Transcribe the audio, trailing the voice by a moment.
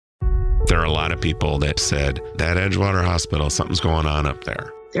There are a lot of people that said, that Edgewater Hospital, something's going on up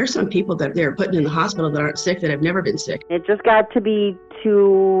there. There's some people that they're putting in the hospital that aren't sick, that have never been sick. It just got to be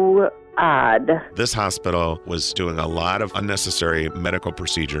too odd. This hospital was doing a lot of unnecessary medical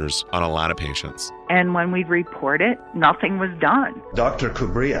procedures on a lot of patients. And when we'd report it, nothing was done. Dr.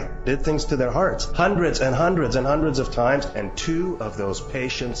 Kubria did things to their hearts hundreds and hundreds and hundreds of times, and 2 of those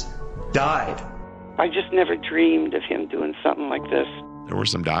patients died. I just never dreamed of him doing something like this. There were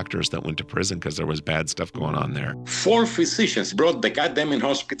some doctors that went to prison because there was bad stuff going on there. 4 physicians brought the goddamn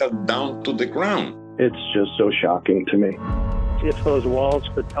hospital down to the ground. It's just so shocking to me. If those walls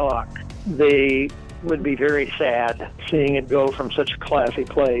could talk, they would be very sad seeing it go from such a classy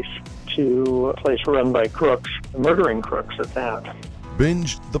place to a place run by crooks, murdering crooks at that.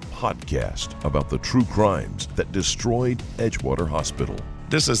 Binge the podcast about the true crimes that destroyed Edgewater Hospital.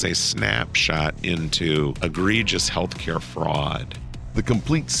 This is a snapshot into egregious healthcare fraud. The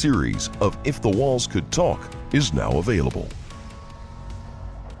complete series of If the Walls Could Talk is now available.